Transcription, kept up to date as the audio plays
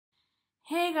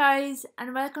Hey guys,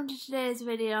 and welcome to today's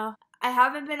video. I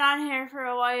haven't been on here for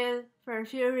a while for a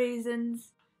few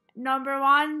reasons. Number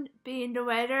one being the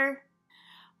weather.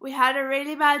 We had a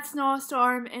really bad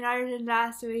snowstorm in Ireland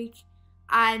last week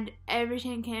and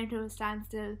everything came to a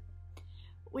standstill.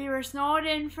 We were snowed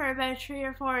in for about 3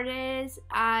 or 4 days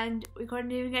and we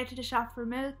couldn't even get to the shop for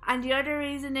milk. And the other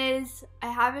reason is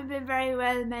I haven't been very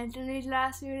well mentally the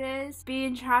last few days.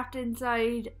 Being trapped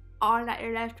inside, all that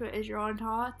you're left with is your own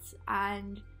thoughts,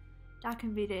 and that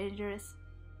can be dangerous.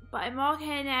 But I'm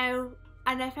okay now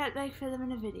and I felt like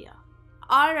filming a video.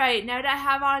 Alright, now that I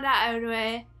have all that out of the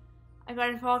way, I'm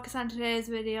going to focus on today's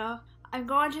video. I'm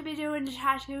going to be doing the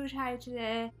tattoo tag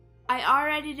today. I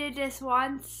already did this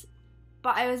once,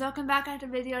 but I was looking back at the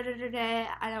video the other day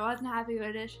and I wasn't happy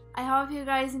with it. I hope you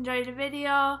guys enjoyed the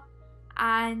video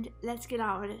and let's get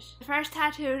on with it. The first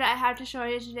tattoo that I have to show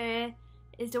you today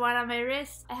is the one on my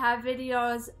wrist. I have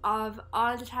videos of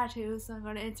all the tattoos, so I'm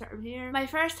going to insert them here. My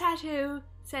first tattoo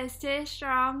says "Stay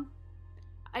Strong."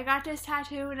 I got this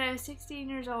tattoo when I was 16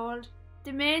 years old.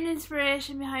 The main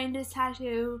inspiration behind this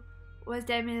tattoo was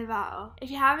Demi Lovato. If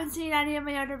you haven't seen any of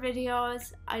my other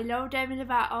videos, I love Demi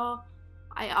Lovato.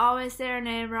 I always say her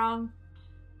name wrong,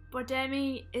 but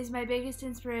Demi is my biggest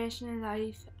inspiration in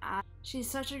life, and she's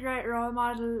such a great role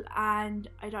model and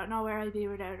I don't know where I'd be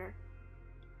without her.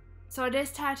 So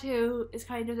this tattoo is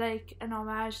kind of like an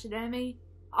homage to Demi.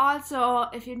 Also,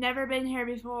 if you've never been here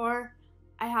before,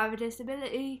 I have a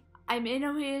disability. I'm in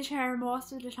a wheelchair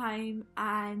most of the time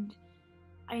and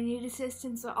I need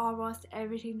assistance with almost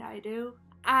everything that I do.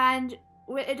 And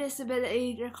with a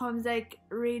disability there comes like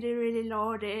really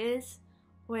low days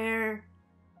where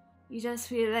you just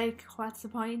feel like, what's the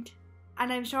point?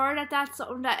 And I'm sure that that's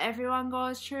something that everyone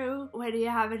goes through, whether you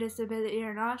have a disability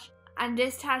or not. And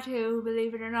this tattoo,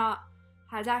 believe it or not,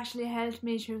 has actually helped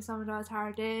me through some of those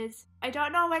hard days. I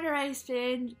don't know whether I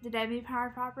explained the Demi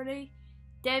part properly.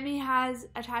 Demi has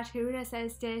a tattoo that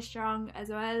says "Stay Strong" as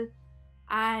well,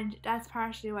 and that's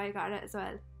partially why I got it as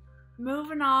well.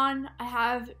 Moving on, I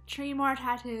have 3 more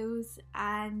tattoos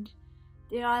and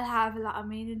they all have a lot of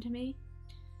meaning to me.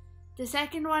 The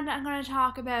second one that I'm going to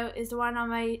talk about is the one on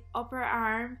my upper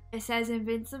arm. It says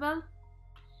 "Invincible."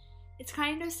 It's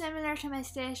kind of similar to my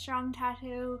 "Stay Strong"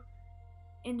 tattoo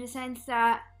in the sense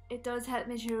that it does help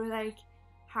me through like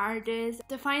hard days.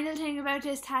 The final thing about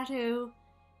this tattoo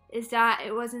is that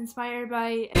it was inspired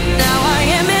by "Now I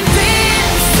am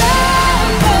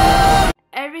invincible."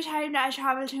 Every time that I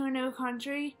travel to a new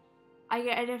country, I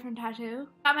get a different tattoo.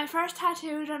 I got my first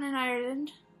tattoo done in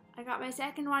Ireland. I got my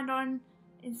second one done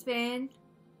in Spain.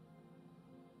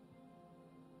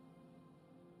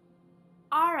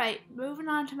 Alright, moving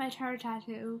on to my third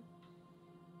tattoo.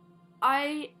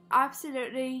 I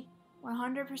absolutely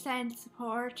 100%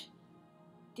 support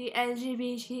the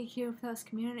LGBTQ plus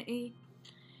community,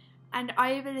 and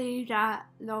I believe that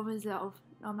love is love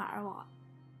no matter what.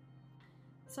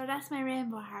 So that's my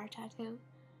rainbow heart tattoo.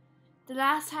 The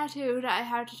last tattoo that I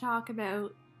have to talk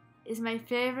about is my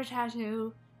favourite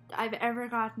tattoo that I've ever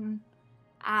gotten,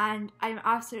 and I'm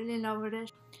absolutely in love with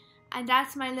it, and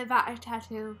that's my Lovato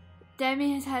tattoo.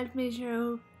 Demi has helped me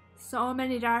through so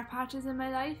many dark patches in my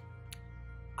life.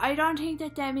 I don't think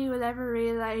that Demi will ever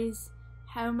realise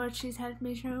how much she's helped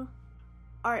me through,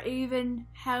 or even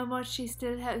how much she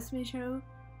still helps me through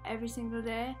every single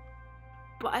day.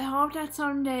 But I hope that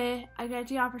someday I get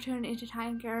the opportunity to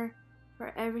thank her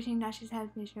for everything that she's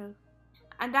helped me through.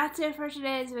 And that's it for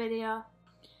today's video.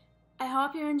 I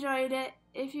hope you enjoyed it.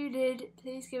 If you did,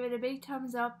 please give it a big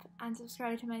thumbs up and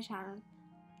subscribe to my channel.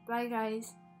 Bye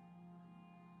guys.